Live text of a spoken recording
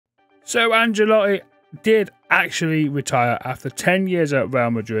So Ancelotti did actually retire after 10 years at Real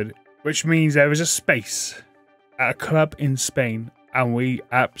Madrid, which means there is a space at a club in Spain, and we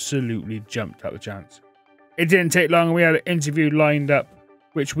absolutely jumped at the chance. It didn't take long, we had an interview lined up,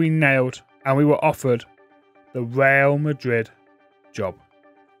 which we nailed, and we were offered the Real Madrid job.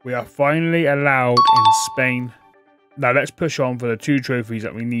 We are finally allowed in Spain. Now let's push on for the two trophies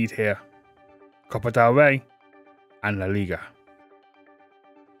that we need here. Copa Del Ray and La Liga.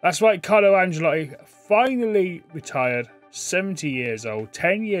 That's right, Carlo Ancelotti finally retired, 70 years old,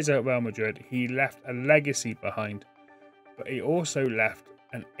 10 years at Real Madrid. He left a legacy behind, but he also left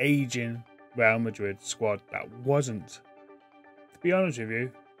an aging Real Madrid squad that wasn't, to be honest with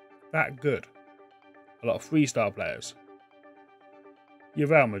you, that good. A lot of three-star players. You're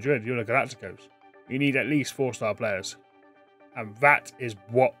Real Madrid, you're the Galacticos. You need at least 4-star players. And that is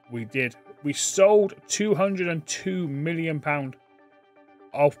what we did. We sold £202 million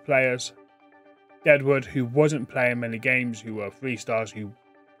of players. Deadwood, who wasn't playing many games, who were 3-stars, who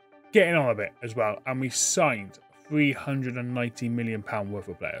getting on a bit as well. And we signed £390 million worth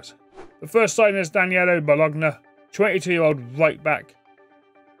of players. The first signing is Daniele Bologna, 22-year-old right back.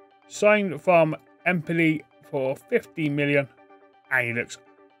 Signed from Empoli for $50 million. And he looks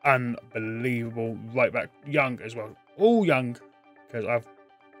unbelievable right back. Young as well. All young. Because I've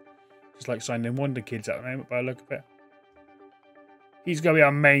just like signing wonder kids at the moment by the look of it. He's going to be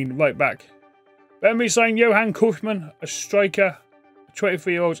our main right back. Then we signed Johan Kaufmann, a striker.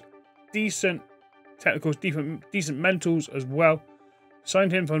 23-year-old. Decent technicals, decent mentals as well.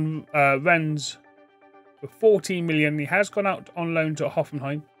 Signed him from Rennes for $14 million. He has gone out on loan to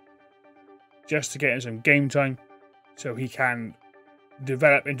Hoffenheim just to get him some game time so he can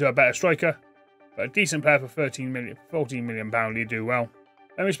develop into a better striker. But a decent player for £14 million, he'd do well.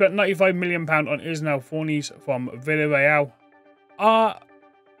 Then we spent £95 million on Ismail Fornés from Villarreal.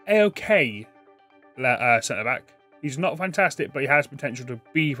 A-OK centre-back. He's not fantastic, but he has potential to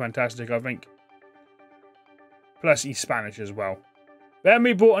be fantastic, I think. Plus, he's Spanish as well. Then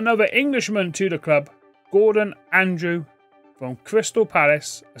we brought another Englishman to the club, Gordon Andrew from Crystal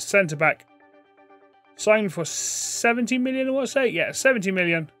Palace, a centre-back. Signed for 70 million, I want to say. Yeah, 70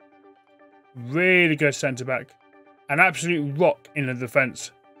 million. Really good centre-back. An absolute rock in the defence.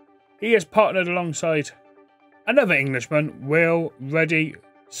 He is partnered alongside another Englishman, Will Reddy,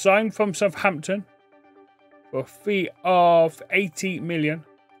 signed from Southampton for a fee of 80 million.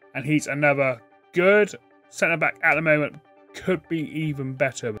 And he's another good centre-back at the moment. Could be even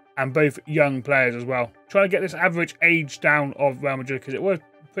better. And both young players as well. Trying to get this average age down of Real Madrid, because it was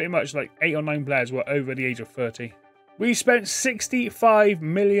pretty much like 8 or 9 players were over the age of 30. We spent 65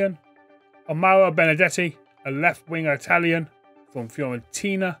 million on Mauro Benedetti, a left-winger Italian from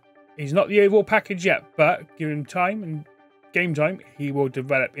Fiorentina. He's not the overall package yet, but give him time and game time, he will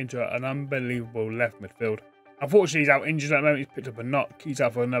develop into an unbelievable left midfield. Unfortunately, he's out injured at the moment. He's picked up a knock. He's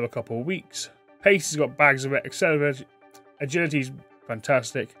out for another couple of weeks. Pace, he's got bags of it. Accelerated. Agility's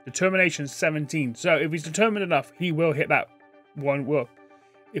fantastic. Determination 17. So if he's determined enough, he will hit that one world.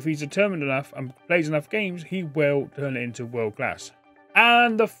 If he's determined enough and plays enough games, he will turn it into world class.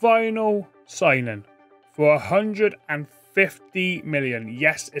 And the final signing for 150 million.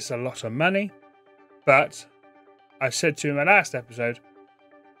 Yes, it's a lot of money, but I said to him in the last episode,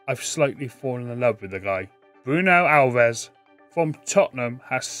 I've slightly fallen in love with the guy. Bruno Alves from Tottenham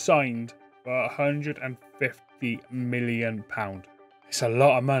has signed for £150 million. It's a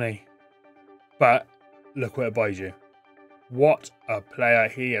lot of money, but look what it buys you. What a player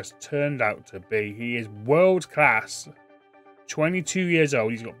he has turned out to be. He is world class. 22 years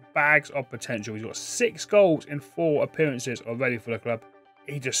old. He's got bags of potential. He's got 6 goals in 4 appearances already for the club.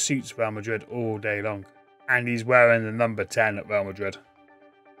 He just suits Real Madrid all day long. And he's wearing the number 10 at Real Madrid.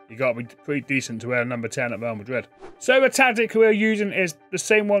 You got to be pretty decent to wear a number 10 at Real Madrid. So the tactic we're using is the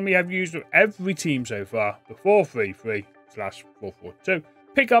same one we have used with every team so far. The 4-3-3/4-4-2.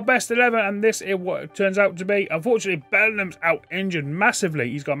 Pick our best 11, and this is what it turns out to be. Unfortunately, Bellingham's out injured massively.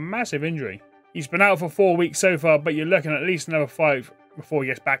 He's got a massive injury. He's been out for 4 weeks so far, but you're looking at least another 5 before he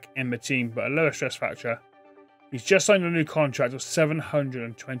gets back in the team. But a lower stress fracture. He's just signed a new contract of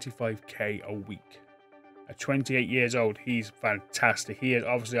 $725k a week. At 28 years old, he's fantastic. He is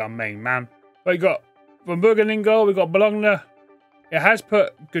obviously our main man. But we got from Bergen in goal, we got Bologna. It has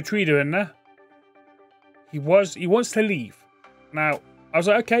put Gertrude in there. He wants to leave. Now, I was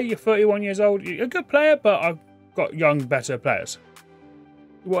like, okay, you're 31 years old. You're a good player, but I've got young, better players.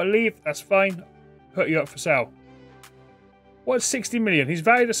 You want to leave? That's fine. Put you up for sale. What's 60 million? He's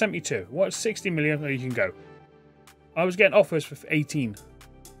valued at 72. What's 60 million? Oh, you can go. I was getting offers for 18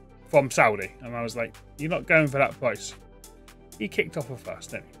 from Saudi, and I was like, you're not going for that price. He kicked off a fuss,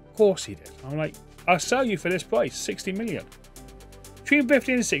 didn't he? Of course he did. I'm like, I'll sell you for this price, 60 million. Between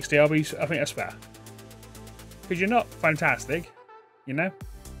 50 and 60, I think that's fair. Because you're not fantastic, you know?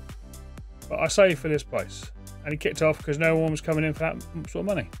 But I'll sell you for this price. And he kicked off because no one was coming in for that sort of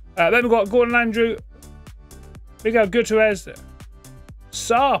money. Then we've got Gordon Andrew. Miguel Gutierrez. Pape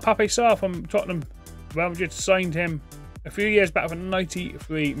Sarr from Tottenham. Real Madrid signed him a few years back for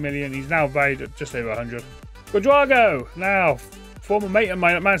 93 million. He's now valued at just over 100. Guadrago, now former mate of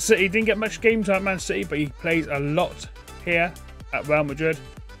mine at Man City. Didn't get much game time at Man City, but he plays a lot here at Real Madrid.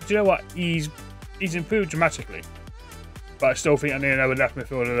 Do you know what? He's improved dramatically. But I still think I need another left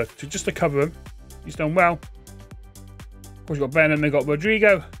midfielder just to cover him. He's done well. Of course, you've got Ben and they've got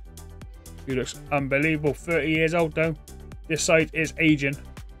Rodrigo. He looks unbelievable. 30 years old, though. This side is aging.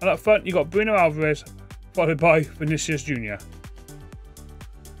 And up front, you've got Bruno Alvarez, followed by Vinicius Jr.,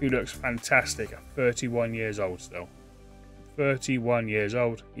 who looks fantastic at 31 years old still. 31 years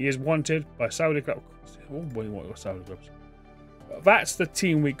old. He is wanted by Saudi clubs. Oh, what Saudi clubs? But that's the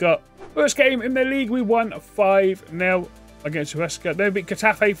team we got. First game in the league, we won 5-0 against Huesca. They beat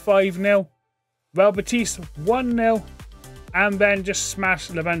Getafe 5-0. Real Betis 1-0. And then just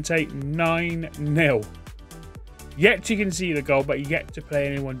smashed Levante 9-0. Yet to concede a goal, but yet to play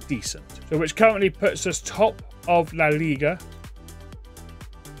anyone decent. So which currently puts us top of La Liga.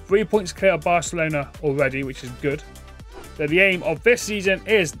 3 points clear of Barcelona already, which is good. So the aim of this season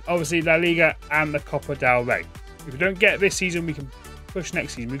is obviously La Liga and the Copa Del Ray. If we don't get this season, we can push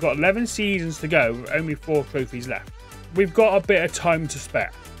next season. We've got 11 seasons to go, with only 4 trophies left. We've got a bit of time to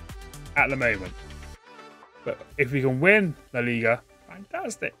spare at the moment. But if we can win La Liga,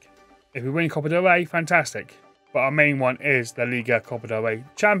 fantastic. If we win Copa Del Ray, fantastic. But our main one is the Liga, Copa Del Ray.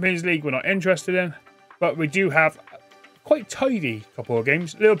 Champions League we're not interested in, but we do have quite tidy couple of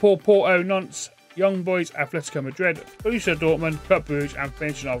games. Liverpool, Porto, Nantes, Young Boys, Atletico Madrid, Borussia Dortmund, Club Brugge, and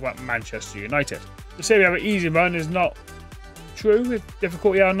finishing off at Manchester United. To say we have an easy run is not true. With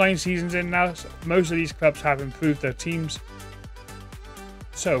difficulty, our 9 seasons in now, so most of these clubs have improved their teams.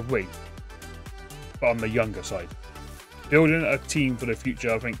 So have we. But on the younger side. Building a team for the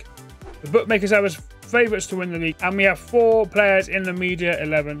future, I think. The bookmakers have us favourites to win the league, and we have 4 players in the media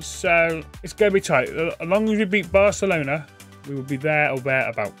 11, so it's going to be tight. As long as we beat Barcelona, we will be there or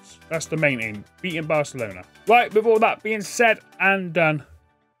thereabouts. That's the main aim, beating Barcelona. Right, with all that being said and done,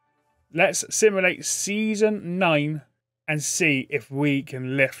 let's simulate Season 9 and see if we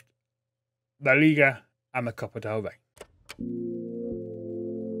can lift the Liga and the Copa del Ray.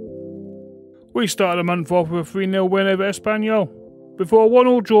 We started the month off with a 3-0 win over Espanyol, before a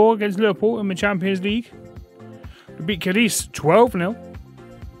 1-1 draw against Liverpool in the Champions League. We beat Cadiz 12-0.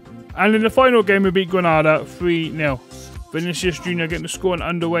 And in the final game, we beat Granada 3-0. Vinicius Jr. getting the score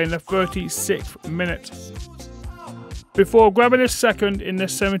underway in the 36th minute, before grabbing his second in the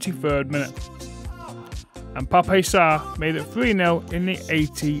 73rd minute. And Pape Sarr made it 3-0 in the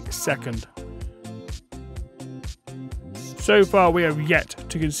 82nd. So far, we have yet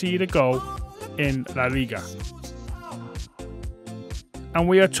to concede a goal in La Liga. And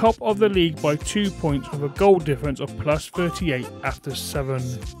we are top of the league by 2 points with a goal difference of plus 38 after 7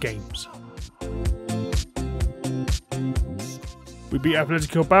 games. We beat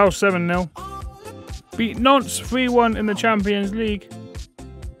Atletico Bilbao 7-0. Beat Nantes 3-1 in the Champions League.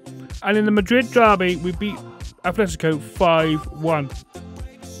 And in the Madrid derby, we beat Atletico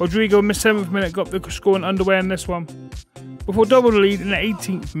 5-1. Rodrigo in the 7th minute got the scoring underway in this one, before double the lead in the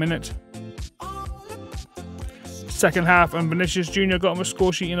 18th minute. Second half, and Vinicius Jr. got on a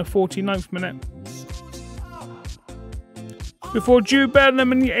score sheet in the 49th minute, before Jude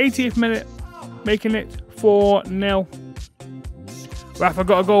Bellingham in the 80th minute, making it 4-0. Rafa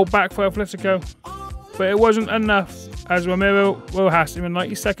got a goal back for Atletico, but it wasn't enough, as Ramiro Rojas in the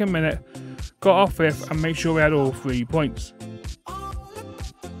 92nd minute got off 5th and made sure we had all 3 points.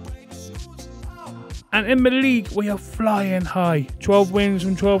 And in the league, we are flying high. 12 wins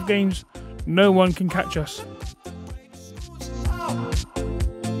from 12 games. No one can catch us.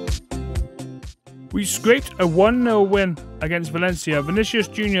 We scraped a 1-0 win against Valencia. Vinicius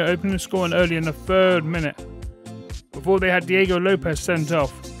Jr. opening the scoring early in the 3rd minute, before they had Diego Lopez sent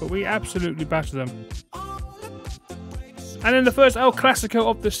off, but we absolutely battered them. And in the first El Clasico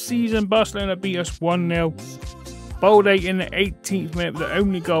of the season, Barcelona beat us 1-0. Balde in the 18th minute with the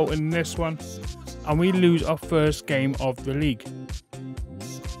only goal in this one, and we lose our first game of the league.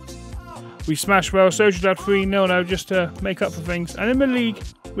 We smashed Real Sociedad 3-0 now just to make up for things, and in the league,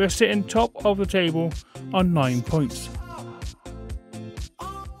 we are sitting top of the table on 9 points.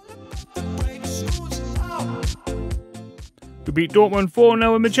 We beat Dortmund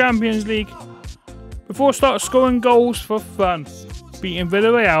 4-0 in the Champions League, before start scoring goals for fun. beating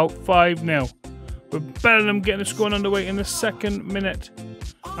Villarreal 5-0. With Bellingham getting the scoring underway in the 2nd minute.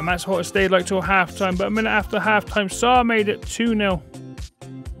 And that's what it stayed like till half-time. But a minute after half-time, Sarr made it 2-0.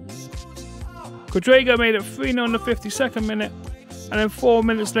 Quadrago made it 3-0 in the 52nd minute. And then 4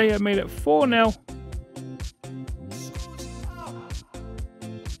 minutes later made it 4-0.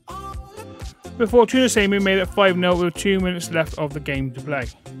 Before Tunasemi made it 5-0 with 2 minutes left of the game to play.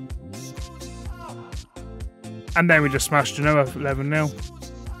 And then we just smashed Genoa 11-0.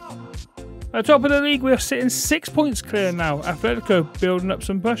 At the top of the league, we are sitting 6 points clear now. Atletico building up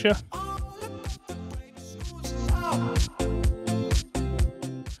some pressure.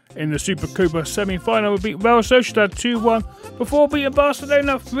 In the Supercopa semi-final, we beat Real Sociedad 2-1 before beating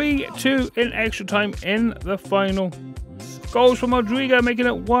Barcelona 3-2 in extra time in the final. Goals from Rodrigo making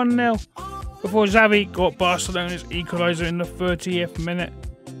it 1-0 before Xavi got Barcelona's equaliser in the 30th minute.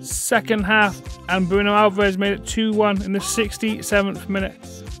 Second half, and Bruno Alvarez made it 2-1 in the 67th minute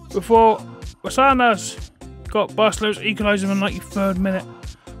before Rosanas got Barcelona's equaliser in the 93rd minute.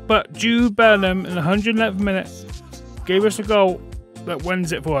 But Jude Bellingham in the 111th minute gave us a goal that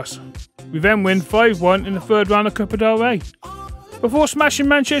wins it for us. We then win 5-1 in the 3rd round of Copa Del Ray before smashing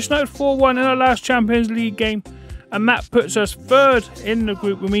Manchester United 4-1 in our last Champions League game, and that puts us 3rd in the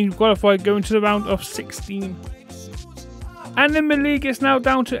group, which means we qualified going to the round of 16. And in the league, it's now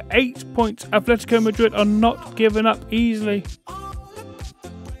down to 8 points. Atletico Madrid are not giving up easily.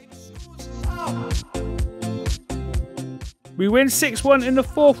 We win 6-1 in the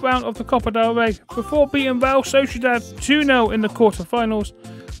 4th round of the Copa Del Ray before beating Real Sociedad 2-0 in the quarterfinals.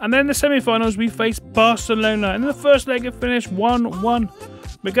 And then in the semi-finals, we face Barcelona. And in the first leg, it finished 1-1.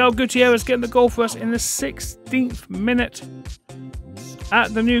 Miguel Gutierrez getting the goal for us in the 16th minute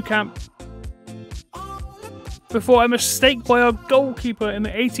at the Nou Camp, before a mistake by our goalkeeper in the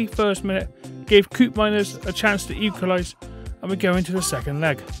 81st minute gave Coupe miners a chance to equalise, and we go into the 2nd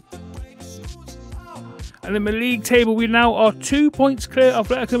leg. And in the league table, we now are 2 points clear of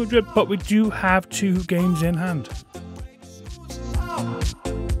Atletico Madrid, but we do have 2 games in hand.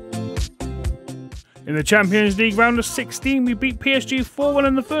 In the Champions League round of 16, we beat PSG 4-1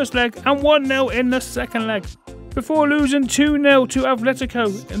 in the first leg and 1-0 in the 2nd leg, before losing 2-0 to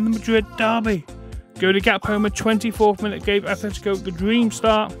Atletico in the Madrid derby. Go to Gakpo in the 24th minute gave Atletico the dream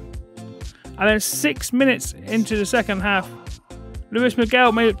start. And then 6 minutes into the 2nd half, Luis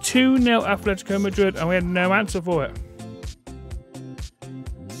Miguel made it 2-0 Atletico Madrid, and we had no answer for it.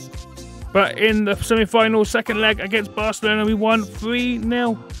 But in the semi-final 2nd leg against Barcelona, we won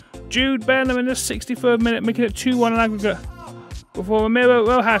 3-0. Jude Bellingham in the 63rd minute making it 2-1 in aggregate, before Ramiro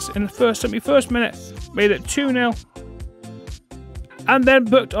Rojas in the 71st minute made it 2-0. And then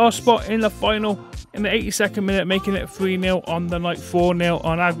booked our spot in the final in the 82nd minute, making it 3-0 on the night,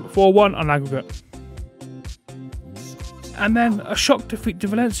 4-1 on aggregate. And then a shock defeat to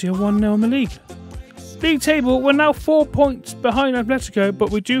Valencia 1-0 in the league. League table, we're now 4 points behind Atletico,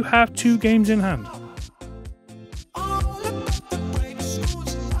 but we do have 2 games in hand.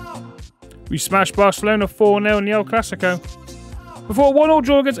 We smashed Barcelona 4-0 in the El Clasico, before a 1-1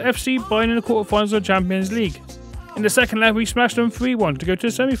 draw against FC Bayern in the quarterfinals of the Champions League. In the 2nd leg, we smashed them 3-1 to go to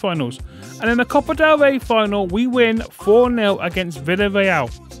the semi-finals. And in the Copa Del Ray final, we win 4-0 against Villarreal.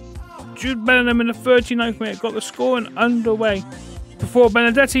 Jude Bellingham in the 39th minute got the scoring underway, before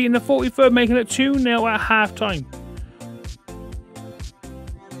Benedetti in the 43rd making it 2-0 at half-time.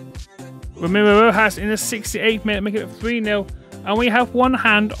 Ramiro Rojas in the 68th minute making it 3-0, and we have one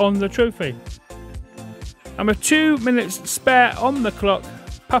hand on the trophy. And with 2 minutes spare on the clock,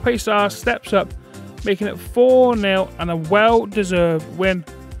 Pape Sarr steps up, making it 4-0 and a well-deserved win,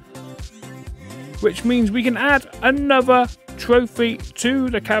 which means we can add another trophy to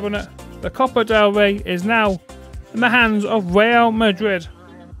the cabinet. The Copa del Ray is now in the hands of Real Madrid.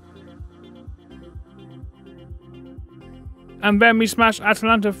 And then we smashed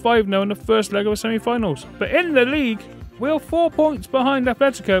Atalanta 5-0 in the first leg of the semi-finals. But in the league, we're 4 points behind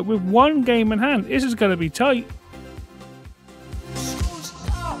Atletico with 1 game in hand. This is going to be tight.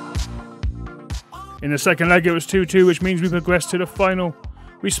 In the second leg, it was 2-2, which means we progressed to the final.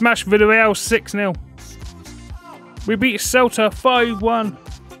 We smashed Villarreal 6-0. We beat Celta 5-1.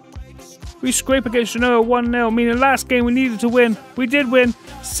 We scrape against Genoa 1-0, meaning the last game we needed to win. We did win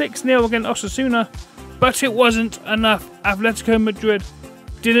 6-0 against Osasuna, but it wasn't enough. Atletico Madrid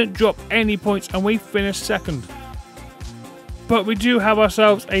didn't drop any points and we finished second. But we do have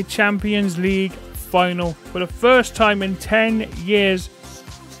ourselves a Champions League final. For the first time in 10 years,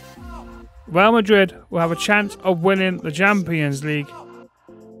 Real Madrid will have a chance of winning the Champions League.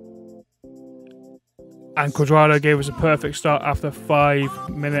 And Cuadrado gave us a perfect start after 5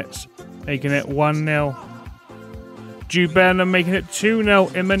 minutes, making it 1-0 Jude Bellingham making it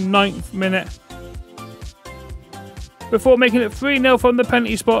 2-0 in the 9th minute. Before making it 3-0 from the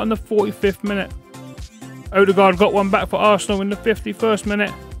penalty spot in the 45th minute. Odegaard got one back for Arsenal in the 51st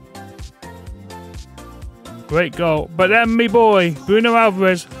minute. Great goal. But then me boy, Bruno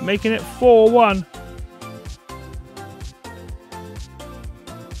Alvarez, making it 4-1.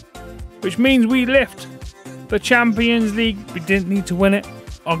 Which means we lift the Champions League. We didn't need to win it,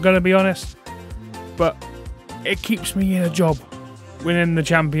 I'm going to be honest. But it keeps me in a job, winning the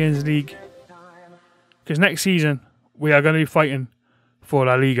Champions League. Because next season, we are going to be fighting for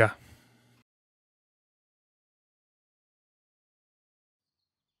La Liga.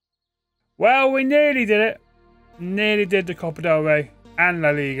 Well, we nearly did it. Nearly did the Copa Del Ray and La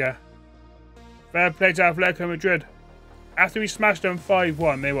Liga. Fair play to Atletico Madrid. After we smashed them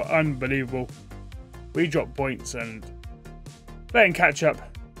 5-1, they were unbelievable. We dropped points and playing catch up.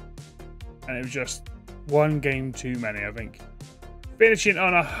 And it was just one game too many, I think. Finishing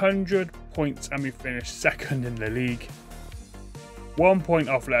on 100 points and we finished second in the league. 1 point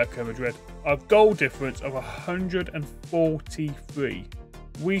off Atletico Madrid. A goal difference of 143.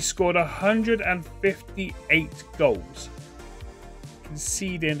 We scored 158 goals,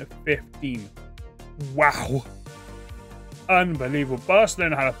 conceding 15. Wow. Unbelievable.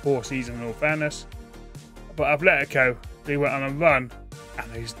 Barcelona had a poor season in all fairness, but Atletico, they went on a run and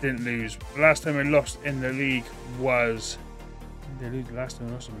they just didn't lose. The last time we lost in the league was... The last time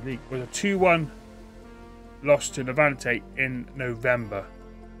we lost in the league was a 2-1 loss to Levante in November,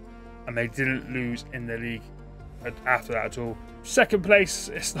 and they didn't lose in the league after that at all. Second place,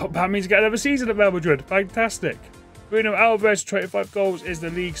 it's not bad, means to get another season at Real Madrid. Fantastic. Bruno Alvarez, 25 goals, is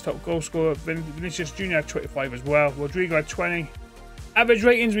the league's top goal scorer. Vinicius Jr. had 25 as well. Rodrigo had 20. Average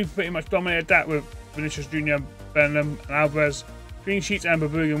ratings, we pretty much dominated that with Vinicius Jr., Bellingham and Alvarez. Clean sheets, Amber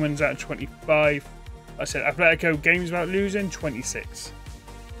Bergen wins out at 25. Like I said, Atletico games without losing, 26.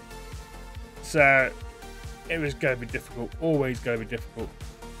 So, it was going to be difficult. Always going to be difficult.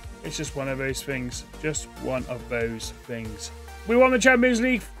 It's just one of those things. Just one of those things. We won the Champions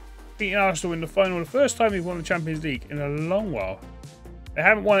League, beating Arsenal in the final. The first time we've won the Champions League in a long while. They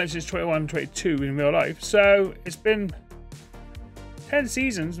haven't won it since 21-22 in real life. So it's been 10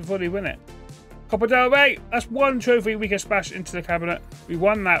 seasons before they win it. Copa del Ray, that's one trophy we can smash into the cabinet. We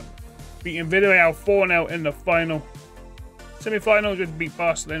won that, beating Villarreal 4-0 in the final. Semi-finals, we beat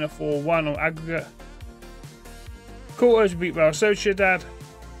Barcelona 4-1 on aggregate. Quarters, we beat Real Sociedad.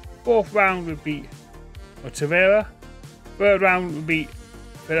 Fourth round, we beat Tavera. Third round, we beat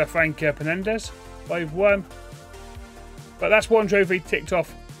Villafranca Penendez 5-1. But that's one trophy ticked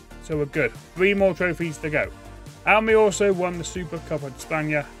off, so we're good. 3 more trophies to go. And we also won the Super Copa de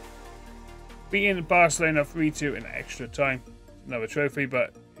España, beating Barcelona 3-2 in extra time. Another trophy,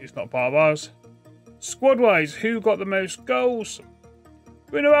 but it's not part of ours. Squad-wise, who got the most goals?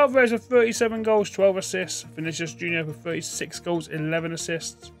 Bruno Alvarez with 37 goals, 12 assists. Vinicius Jr. with 36 goals, 11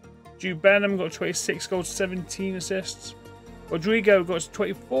 assists. Jude Bellingham got 26 goals, 17 assists. Rodrigo got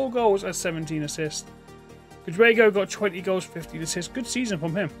 24 goals and 17 assists. Rodrigo got 20 goals, 15 assists. Good season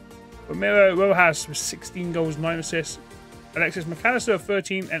from him. Ramiro Rojas with 16 goals, 9 assists. Alexis McAllister with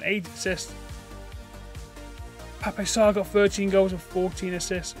 13 and 8 assists. Pape Sarr got 13 goals and 14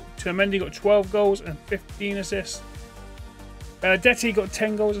 assists. Turmendi got 12 goals and 15 assists. Benedetti got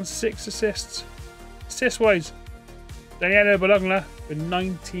 10 goals and 6 assists. Assist-wise, Daniele Bologna with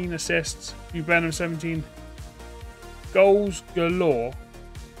 19 assists. Jude Bellingham 17. Goals galore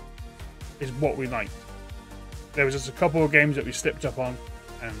is what we liked. There was just a couple of games that we slipped up on,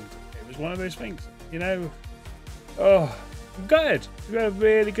 and it was one of those things, you know. Oh, I'm gutted. We had a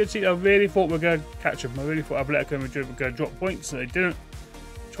really good season. I really thought we were going to catch them. I really thought Atletico Madrid were going to drop points, and they didn't.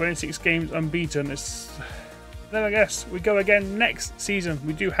 26 games unbeaten. It's... Then I guess we go again next season.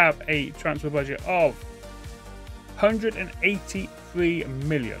 We do have a transfer budget of 183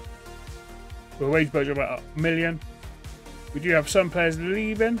 million. With a wage budget of about $1 million. We do have some players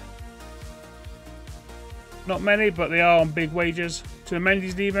leaving. Not many, but they are on big wages.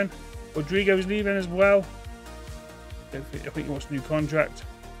 Turmendi's leaving. Rodrigo's leaving as well. I think he wants a new contract.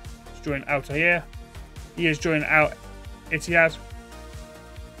 He's joining Altair. He is joining out Etihad.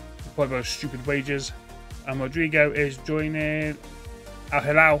 Probably about stupid wages. And Rodrigo is joining Al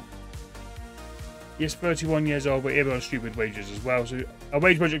Hilal. He is 31 years old, but he'll be on stupid wages as well. So our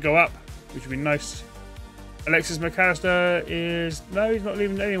wage budget go up, which would be nice. Alexis McAllister is... No, he's not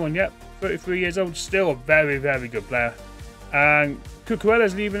leaving anyone yet. 33 years old, still a very, very good player. And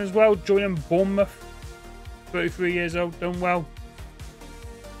Cucurella's leaving as well, joining Bournemouth. 33 years old, done well.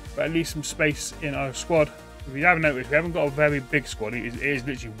 But at least some space in our squad. If you haven't noticed, we haven't got a very big squad. It is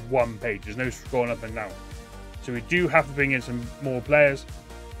literally one page. There's no scrolling up and down. So we do have to bring in some more players.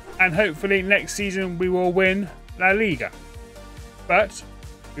 And hopefully next season we will win La Liga. But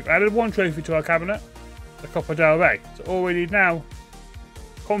we've added one trophy to our cabinet, the Copa Del Ray. So all we need now,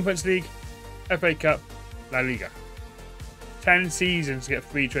 Conference League, FA Cup, La Liga. 10 seasons to get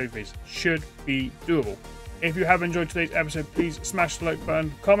 3 trophies. Should be doable. If you have enjoyed today's episode, please smash the like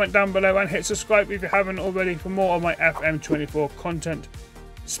button, comment down below and hit subscribe if you haven't already for more of my FM24 content.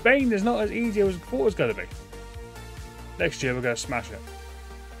 Spain is not as easy as I thought it was going to be. Next year we're going to smash it.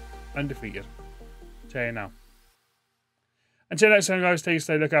 Undefeated. Tell you now. Until next time guys, stay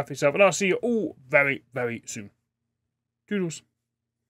safe, look after yourself, and I'll see you all very, very soon. Toodles.